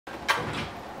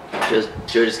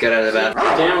Joe just got out of the bathroom.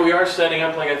 Damn, we are setting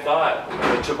up like I thought.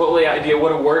 The Chipotle idea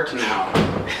would have worked now.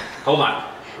 Hold on.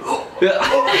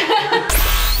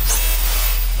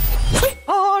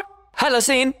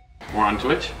 Halocene. We're on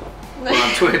Twitch? We're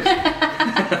on Twitch.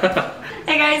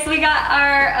 Hey guys, we got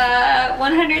our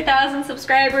 100,000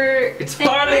 subscriber. It's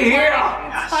finally here!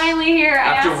 It's finally here.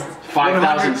 After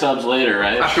 5,000 subs later,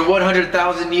 right? After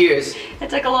 100,000 years. It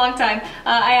took a long time.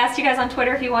 I asked you guys on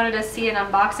Twitter if you wanted to see an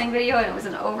unboxing video, and it was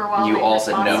an overwhelming You all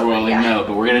said response. no. Well, Yeah. no,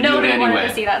 but we're gonna do it Nobody anyway. wanted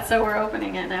to see that, so we're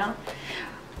opening it now.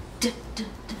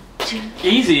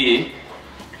 Easy.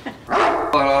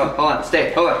 Hold on,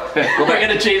 stay, hold on. Go We're back.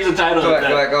 gonna change the title Go of back,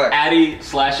 that. go back. Addie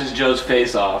slashes Joe's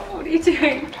face off. What are you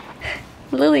doing?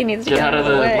 Lily needs to Get out of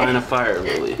the way. line of fire,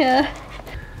 Lily. Yeah.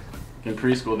 In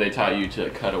preschool, they taught you to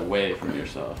cut away from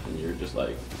yourself, and you're just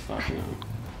like, fuck no.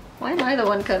 Why am I the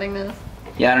one cutting this?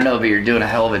 Yeah, I don't know, but you're doing a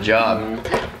hell of a job.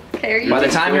 Okay, are you? By the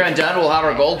time you're done, we'll have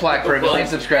our gold plaque for 1 million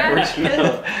subscribers.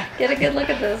 Get a good look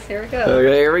at this. Here we go.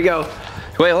 Okay, here we go.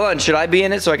 Wait, hold on. Should I be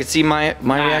in it so I can see my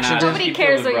reaction to it? Nobody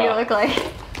cares what you look like.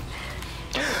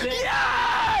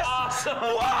 Yes! Awesome!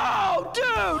 Wow, dude!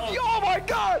 Oh my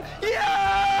god!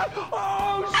 Yeah!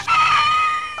 Oh,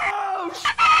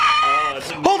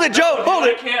 hold it, Joe! Hold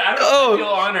it! I don't feel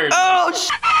honored. Oh,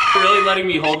 Really letting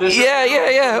me hold this?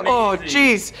 yeah. Oh,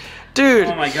 jeez. Dude.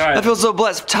 Oh my god. I feel so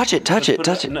blessed. Touch it. touch it.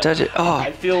 Oh.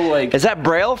 I feel like... Is that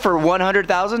Braille for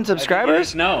 100,000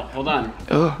 subscribers? No, hold on.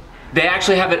 Oh. They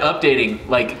actually have it updating,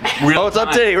 like, real Oh, it's time.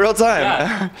 updating real time.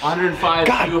 Yeah. 105,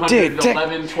 God, 200, dude,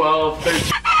 11, 12,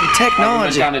 13. Technology.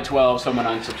 Went down to 12, someone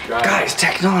unsubscribed. Guys,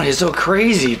 technology is so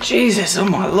crazy. Jesus, oh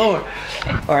my lord.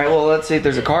 All right, well, let's see if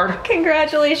there's a card.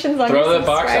 Congratulations on Throw your that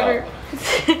box subscriber.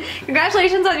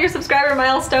 Congratulations on your subscriber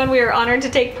milestone. We are honored to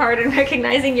take part in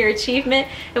recognizing your achievement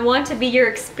and want your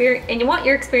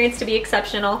experience to be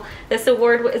exceptional. This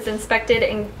award was inspected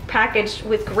and packaged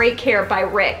with great care by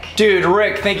Rick. Dude,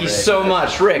 Rick, thank you so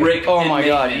much. Rick, oh my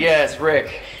god, maintenance. yes,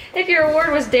 Rick. If your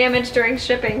award was damaged during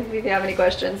shipping, if you have any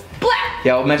questions. Blah!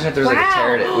 Yeah, well, imagine if there was like a Wow.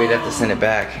 tear in it. We'd have to send it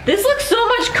back. This looks so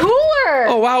much cooler!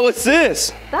 Oh wow, what's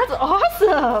this? That's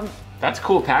awesome! That's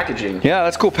cool packaging. Yeah,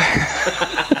 that's cool.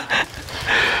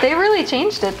 They really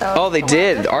changed it though. Oh, they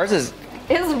did. Ours is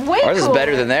way ours is cooler.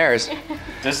 better than theirs.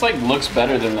 This like looks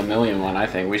better than the million one, I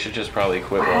think. We should just probably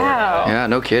quit. Wow. Yeah,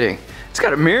 no kidding. It's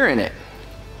got a mirror in it.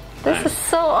 This is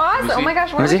so awesome. Oh my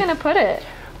gosh, where are we gonna put it?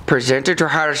 Presented to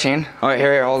Halocene. All right,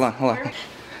 here, hold on.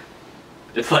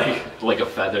 It's like a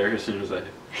feather as soon as I...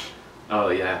 Oh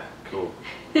yeah, cool.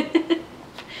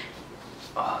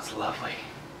 Oh, it's lovely.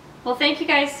 Well, thank you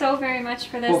guys so very much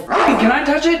for this. Well, can I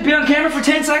touch it? Be on camera for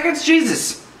 10 seconds?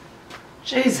 Jesus.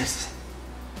 Jesus.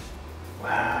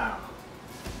 Wow.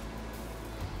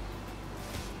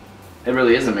 It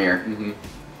really is a mirror. Mm-hmm.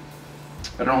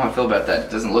 I don't know how I feel about that.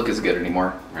 It doesn't look as good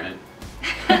anymore. Right.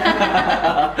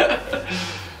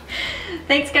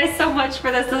 Thanks guys so much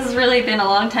for this. This has really been a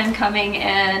long time coming,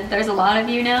 and there's a lot of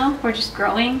you now. We're just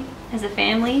growing as a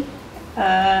family,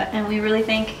 and we really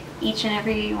thank each and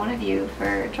every one of you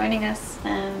for joining us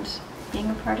and being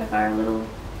a part of our little,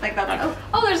 like that.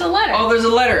 Oh, there's a letter. Oh, there's a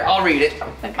letter. I'll read it.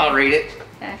 Okay. I'll read it.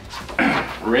 Okay.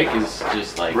 Rick is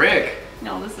just like... Rick.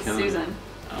 No, this is Killing it. Susan.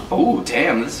 Oh,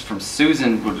 damn. This is from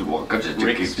Susan.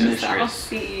 Rick is just... Our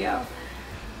CEO.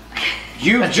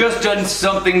 You've just done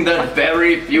something that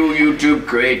very few YouTube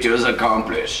creators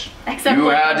accomplish. Except You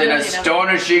for had an Lily,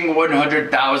 astonishing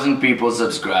 100,000 people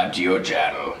subscribe to your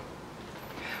channel.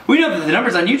 We know that the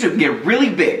numbers on YouTube can get really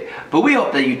big, but we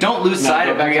hope that you don't lose sight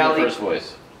go of back to reality. the first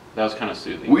voice. That was kind of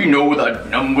soothing. We know that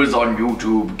numbers on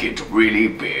YouTube get really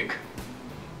big.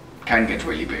 Can get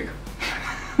really big.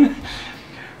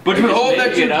 But we hope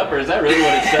that you... up, or is that really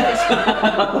what it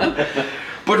says?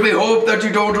 But we hope that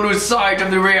you don't lose sight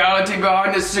of the reality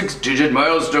behind this 6-digit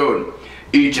milestone.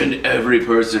 Each and every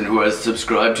person who has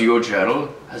subscribed to your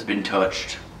channel has been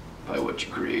touched by what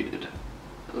you created.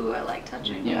 Ooh, I like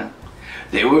touching. Yeah.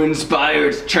 They were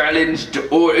inspired, challenged,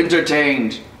 or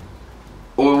entertained,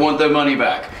 or want their money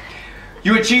back.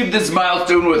 You achieved this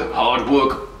milestone with hard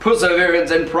work,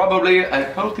 perseverance, and probably a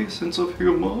healthy sense of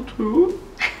humor too.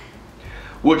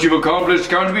 What you've accomplished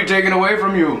can't be taken away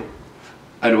from you.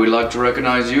 And we'd like to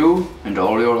recognize you and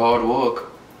all your hard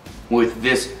work with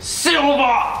this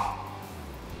Silver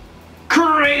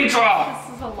Creator This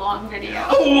is a long video.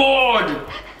 Award!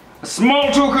 A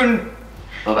small token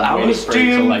of our Waiting for it to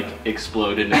esteem. like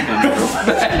explode into thunder.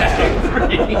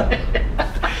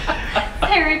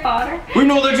 Harry Potter. We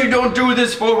know that you don't do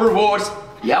this for rewards.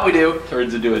 Yeah, we do.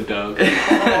 Turns into a dove.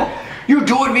 You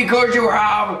do it because you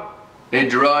have a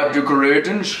drive to create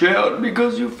and share it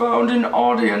because you found an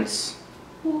audience.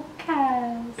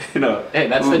 Okay. No, hey,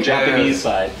 that's the Japanese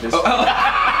side. This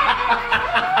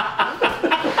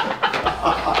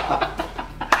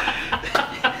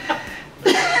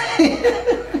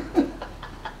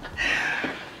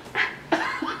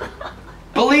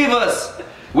Believe us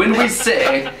when we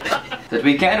say that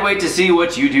we can't wait to see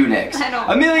what you do next. I know.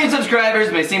 1 million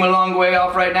subscribers may seem a long way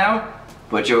off right now,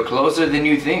 but you're closer than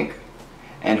you think.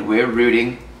 And we're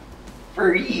rooting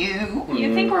for you.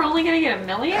 You think we're only gonna get 1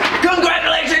 million?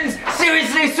 Congratulations!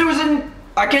 Seriously, Susan!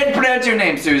 I can't pronounce your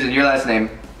name, Susan, your last name.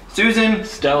 Susan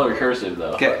stellar cursive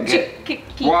though. Wojcicki.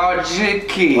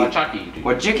 Wachaki.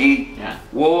 Wojcicki? Yeah.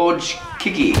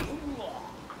 Wojcicki.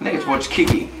 I think it's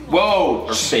Wojcicki. Whoa!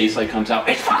 Her face like comes out.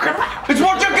 It's fucking loud. It's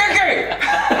Wojcicki!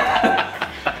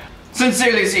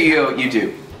 Sincerely, CEO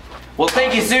YouTube. Well,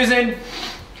 thank you, Susan.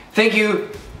 Thank you.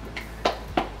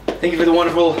 Thank you for the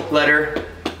wonderful letter.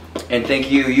 And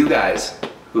thank you, you guys,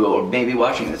 who are maybe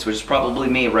watching this, which is probably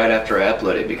me right after I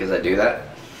upload it because I do that.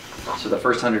 So the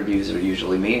first 100 views are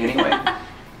usually me anyway.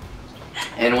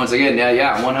 And once again,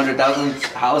 yeah, 100,000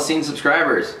 Halocene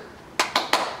subscribers.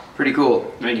 Pretty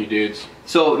cool. Thank you, dudes.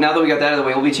 So now that we got that out of the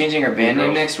way, we'll be changing our band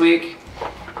name next week.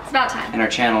 It's about time. And our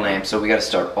channel name, so we gotta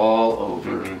start all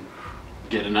over.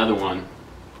 Get another one.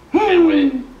 Can't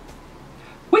wait.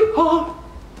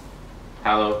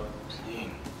 Hallow.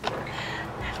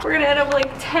 We're gonna end up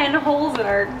like 10 holes in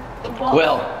our wall.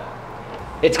 Well,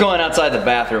 it's going outside the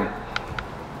bathroom.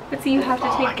 But see, you have to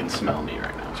Oh, take. I can smell me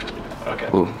right now. It's really bad.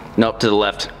 Okay. Ooh, nope, to the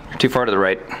left. Too far to the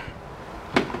right.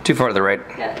 Too far to the right.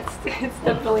 Yeah, it's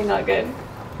definitely not good.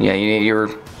 Yeah, you're.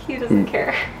 He doesn't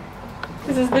care.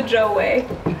 This is the Joe way.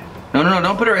 No,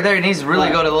 don't put it right there. It needs to really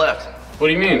go to the left. What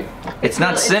do you mean? It's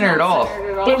not centered at all.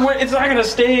 centered at But it's not gonna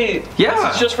stay. Yeah.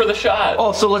 It's just for the shot.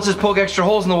 Oh, so let's just poke extra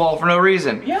holes in the wall for no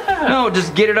reason. Yeah. No,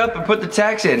 just get it up and put the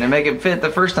tacks in and make it fit the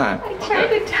first time. I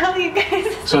tried to tell you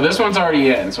guys. So this one's already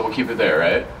in, so we'll keep it there,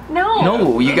 right? No.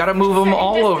 No, you gotta move them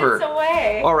all over.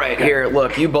 Away. All right, here,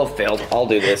 look, you both failed. I'll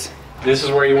do this. This is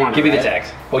where you want it. Give me the right?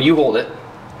 tags. Well, you hold it,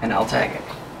 and I'll tag it.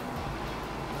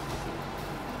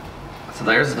 So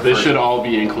there's the This first should one. all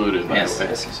be included, by Yes, the way.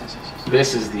 yes.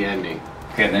 This is the ending.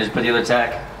 Okay, then just put the other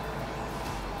tack.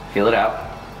 Feel it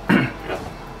out. Yeah.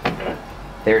 Okay.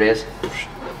 There it is.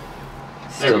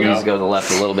 Still we needs go. to go to the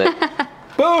left a little bit.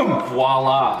 Boom!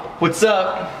 Voila. What's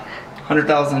up?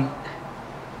 100,000.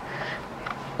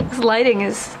 This lighting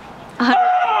is. Oh,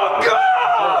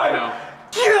 God! I know.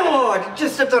 God! You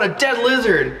just stepped on a dead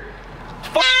lizard.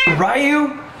 F***ing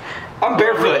Ryu? I'm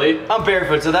barefoot. Really? I'm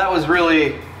barefoot, so that was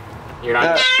really... You're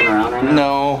not around right now?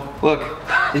 No. Look.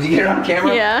 Did you get it on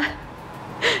camera? Yeah.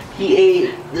 He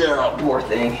ate. Oh, poor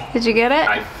thing. Did you get it?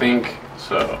 I think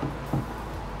so.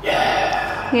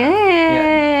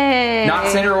 Yay!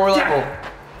 Not center or level.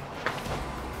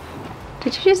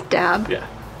 Did you just dab? Yeah.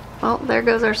 Well, there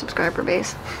goes our subscriber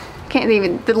base. Can't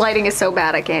even. The lighting is so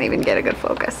bad. I can't even get a good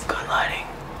focus. Good lighting.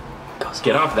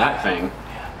 Get off that thing.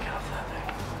 Yeah, get off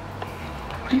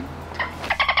that thing.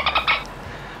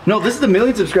 No, this is the 1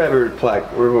 million subscriber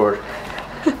plaque reward.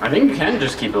 I think you can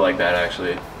just keep it like that,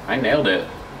 actually. I nailed it.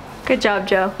 Good job,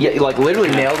 Joe. Yeah, you like literally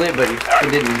nailed it, but he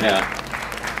didn't. Yeah.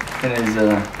 And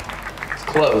it's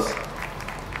close.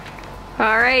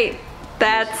 All right.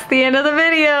 That's the end of the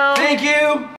video. Thank you.